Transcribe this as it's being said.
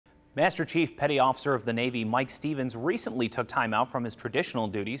Master Chief Petty Officer of the Navy Mike Stevens recently took time out from his traditional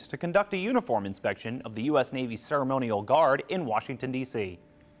duties to conduct a uniform inspection of the U.S. Navy Ceremonial Guard in Washington, D.C.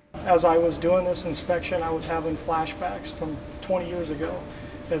 As I was doing this inspection, I was having flashbacks from 20 years ago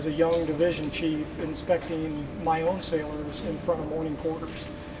as a young division chief inspecting my own sailors in front of morning quarters.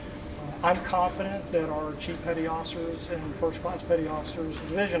 I'm confident that our chief petty officers and first class petty officers,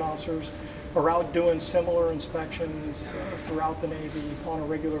 division officers, are out doing similar inspections throughout the Navy on a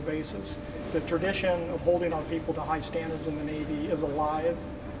regular basis. The tradition of holding our people to high standards in the Navy is alive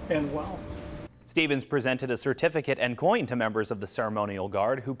and well. Stevens presented a certificate and coin to members of the Ceremonial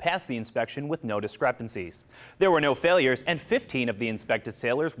Guard who passed the inspection with no discrepancies. There were no failures, and 15 of the inspected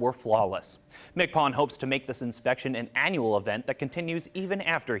sailors were flawless. McPawn hopes to make this inspection an annual event that continues even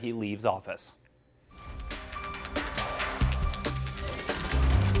after he leaves office.